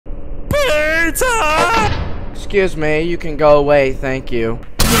Pizza! Excuse me, you can go away, thank you.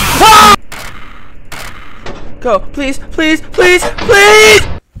 Go, please, please, please, please!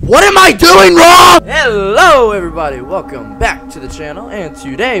 What am I doing wrong? Hello everybody, welcome back to the channel, and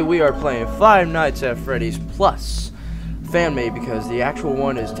today we are playing Five Nights at Freddy's Plus fan made because the actual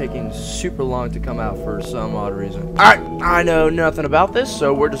one is taking super long to come out for some odd reason. Alright, I know nothing about this,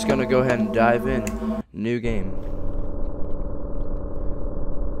 so we're just gonna go ahead and dive in. New game.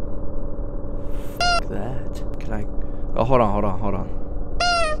 F that. Can I? Oh, hold on.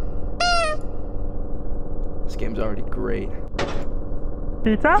 This game's already great.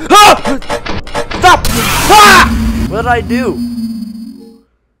 Pizza? Ah! Stop! Ah! What did I do?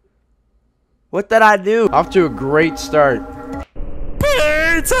 What did I do? Off to a great start.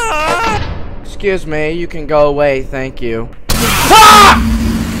 Pizza! Excuse me, you can go away, thank you. Ah!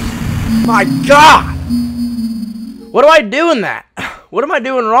 My God! What do I do in that? What am I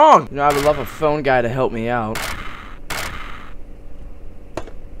doing wrong? You know, I would love a phone guy to help me out.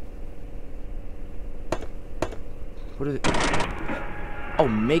 What is it? Oh,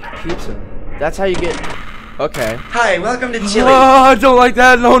 make pizza. That's how you get. Okay. Hi, welcome to Chile. Oh, I don't like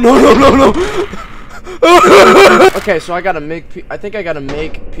that. No. Okay, so I gotta make. I think I gotta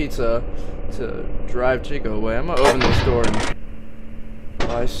make pizza to drive Chico away. I'm gonna open this door. And,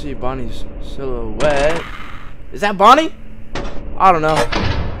 oh, I see Bonnie's silhouette. Is that Bonnie? I don't know.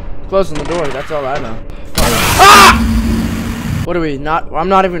 Closing the door. That's all I know. Ah! What are we not? I'm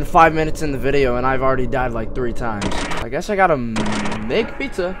not even 5 minutes in the video, and I've already died like 3 times. I guess I gotta make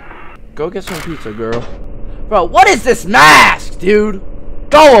pizza. Go get some pizza, girl. Bro, what is this mask, dude?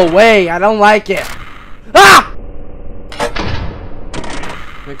 Go away. I don't like it. Ah!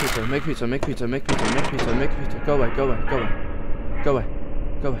 Make pizza. Go away.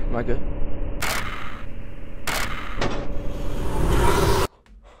 Am I good?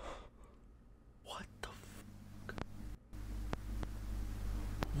 What the fuck?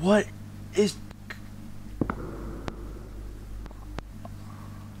 What is...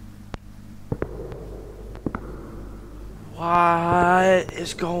 What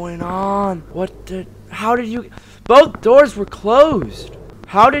is going on? What did... How did you... Both doors were closed.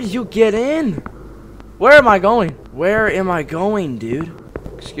 How did you get in? Where am I going? Where am I going, dude?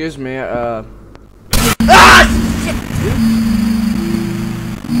 Excuse me, Ah! Shit, dude.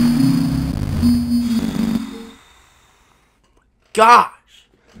 Gosh.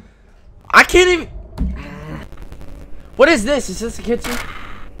 I can't even... What is this? Is this a kitchen?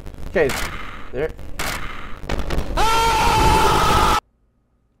 Okay, there...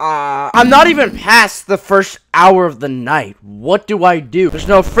 I'm not even past the first hour of the night. What do I do? There's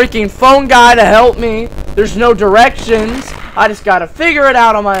no freaking phone guy to help me. There's no directions. I just gotta figure it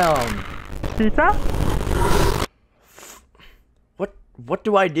out on my own. Pizza? What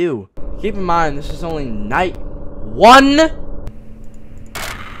do I do? Keep in mind, this is only night 1.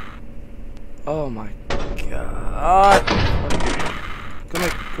 Oh my God.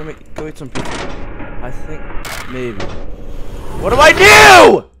 Go eat some pizza. I think maybe. What do I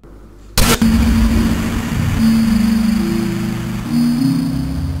do?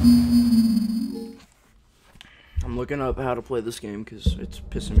 I'm looking up how to play this game because it's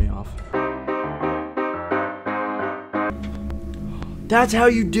pissing me off. That's how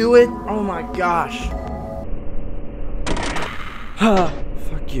you do it? Oh my gosh.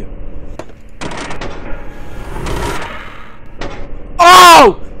 Fuck you.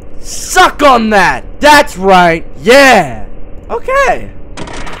 Oh! Suck on that! That's right! Yeah! Okay.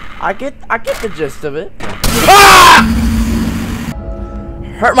 I get the gist of it. Ah!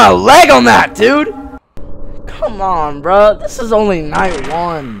 Hurt my leg on that, dude! Come on, bro. This is only night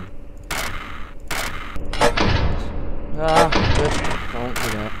 1. Don't do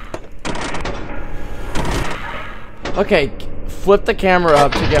that. Okay, flip the camera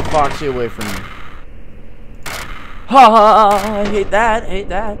up to get Foxy away from me. I hate that.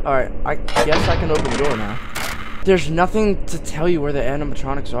 Alright, I guess I can open the door now. There's nothing to tell you where the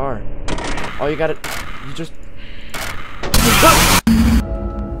animatronics are. All you gotta... You just...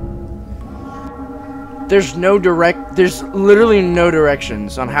 There's literally no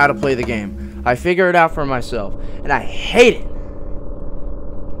directions on how to play the game. I figure it out for myself. And I hate it.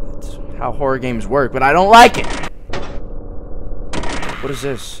 That's how horror games work, but I don't like it. What is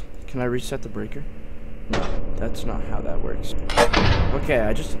this? Can I reset the breaker? No, that's not how that works. Okay,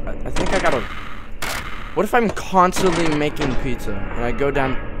 I think I gotta... What if I'm constantly making pizza and I go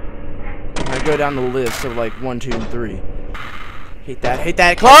down the list of like 1, 2, and 3? Hate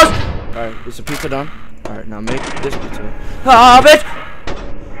that. Close! Alright, is the pizza done? Alright, now make this pizza. Ah, bitch!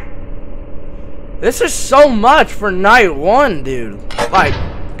 This is so much for night 1, dude. Like,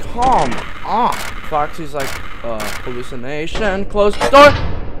 Come on. Foxy's like, hallucination. Close the door.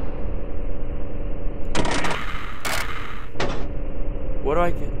 What do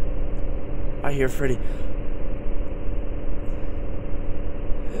I get? I hear Freddy.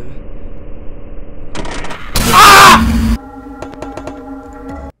 Ah!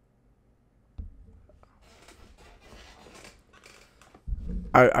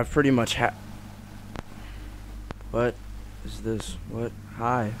 I pretty much have. What is this? What?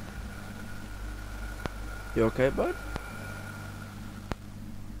 Hi. You okay, bud?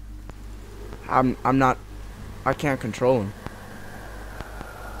 I'm not. I can't control him.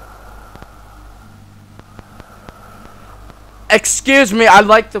 Excuse me, I'd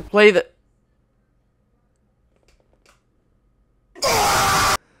like to play the.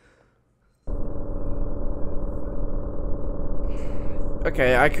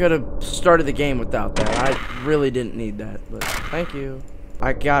 Okay, I could have started the game without that. I really didn't need that, but thank you.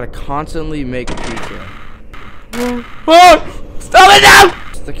 I gotta constantly make pizza. Oh! Stop it now!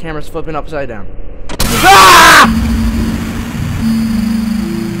 The camera's flipping upside down. Ah!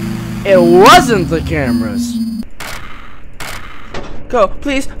 It wasn't the cameras. Go,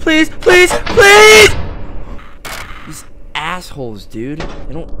 please, please, please, please! These assholes, dude.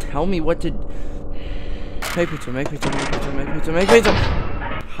 They don't tell me what to. Make pizza, make pizza, make pizza, make pizza, make pizza.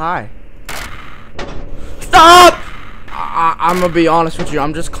 Hi. Stop! I'm gonna be honest with you.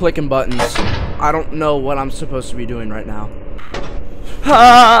 I'm just clicking buttons. I don't know what I'm supposed to be doing right now.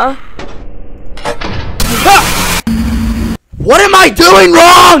 What am I doing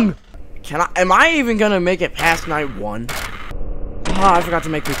wrong? Am I even gonna make it past night 1? Ah, I forgot to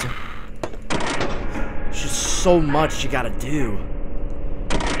make pizza. There's just so much you gotta do.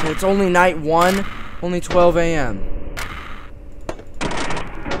 It's only night 1, only 12 a.m.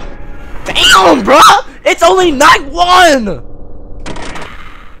 Damn, bruh! It's only night 1!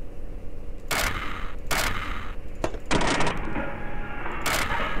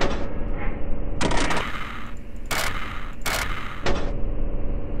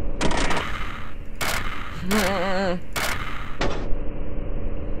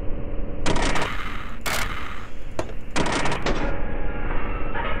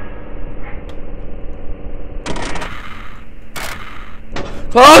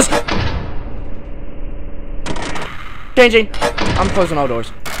 Close! Changing. I'm closing all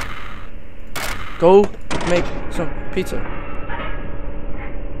doors. Go make some pizza.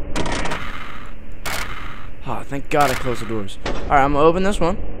 Ah, thank God I closed the doors. Alright, I'm gonna open this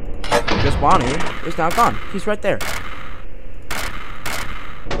one. Because Bonnie is now gone. He's right there.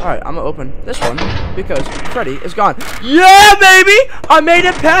 Alright, I'm gonna open this one because Freddy is gone. Yeah, baby! I made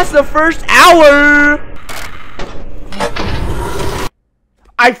it past the first hour!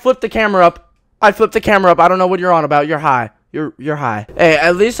 I flipped the camera up. I flipped the camera up. I don't know what you're on about. You're high. You're high. Hey,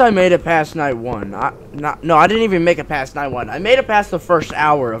 at least I made it past night 1. No, I didn't even make it past night 1. I made it past the first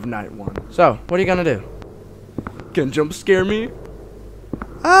hour of night 1. So, what are you gonna do? Can jump scare me?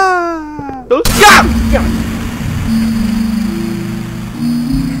 Ah! Don't stop!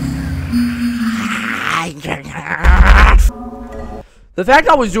 The fact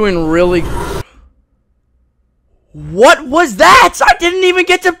I was doing really. What was that? I didn't even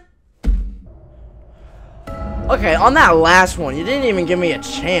get to. Okay, on that last one, you didn't even give me a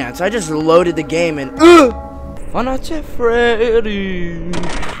chance. I just loaded the game and. Why not say Freddy?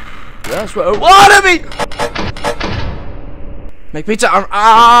 That's what I wanted me. Make pizza.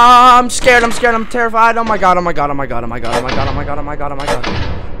 I'm scared. I'm scared. I'm terrified. Oh my god. Oh my god. Oh my god. Oh my god. Oh my god. Oh my god. Oh my god. Oh my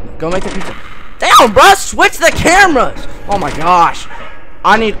god. Go make the pizza. Damn, bruh. Switch the cameras. Oh my gosh.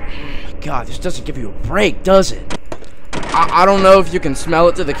 I need. Oh my god. This doesn't give you a break, does it? I don't know if you can smell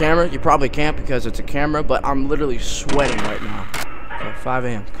it to the camera. You probably can't because it's a camera, but I'm literally sweating right now. Okay, 5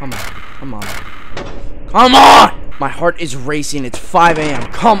 a.m. Come on. Come on. Come on! My heart is racing. It's 5 a.m.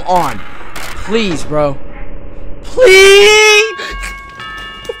 Come on. Please, bro. Please!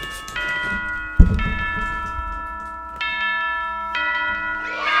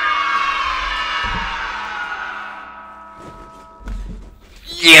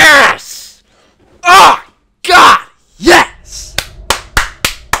 Yes! Oh, God! Yes!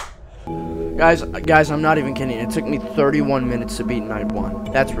 Guys, I'm not even kidding. It took me 31 minutes to beat night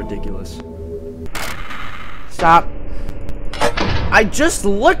 1. That's ridiculous. Stop. I just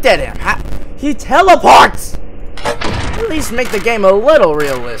looked at him. He teleports! At least make the game a little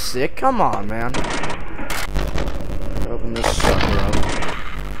realistic. Come on, man. Open this sucker up.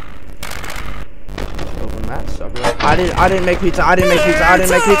 Open that sucker up. I didn't make pizza. I didn't make pizza. I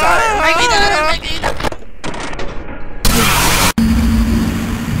didn't make pizza. I didn't make pizza. I didn't make pizza.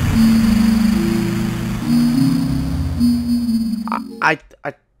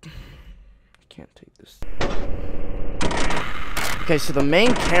 can't take this. Okay, so the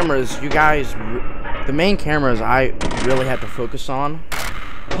main cameras, you guys, the main cameras I really have to focus on.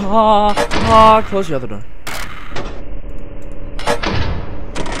 Close the other door.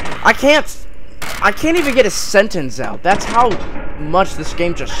 I can't even get a sentence out. That's how much this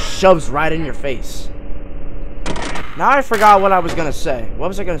game just shoves right in your face. Now I forgot what I was gonna say. What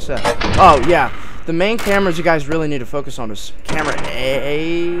was I gonna say? Oh, yeah. The main cameras you guys really need to focus on is camera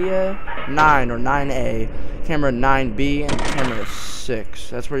A9 or 9A, camera 9B, and camera 6.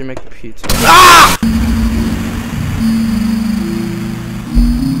 That's where you make the pizza. Ah!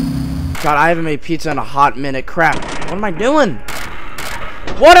 God, I haven't made pizza in a hot minute. Crap. What am I doing?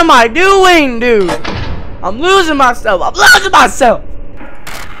 What am I doing, dude? I'm losing myself. I'm losing myself.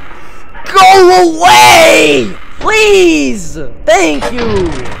 Go away! Please! Thank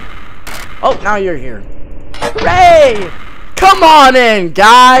you! Oh, now you're here. Hooray! Come on in,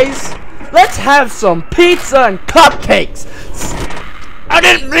 guys! Let's have some pizza and cupcakes! I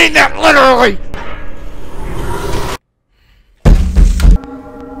didn't mean that literally!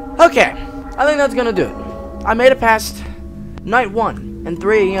 Okay, I think that's gonna do it. I made it past night 1 and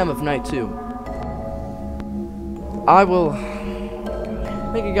 3 AM of night 2. I will...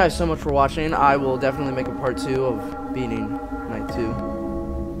 Thank you guys so much for watching. I will definitely make a part 2 of beating night 2.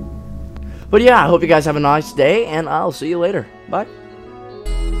 But yeah, I hope you guys have a nice day, and I'll see you later. Bye.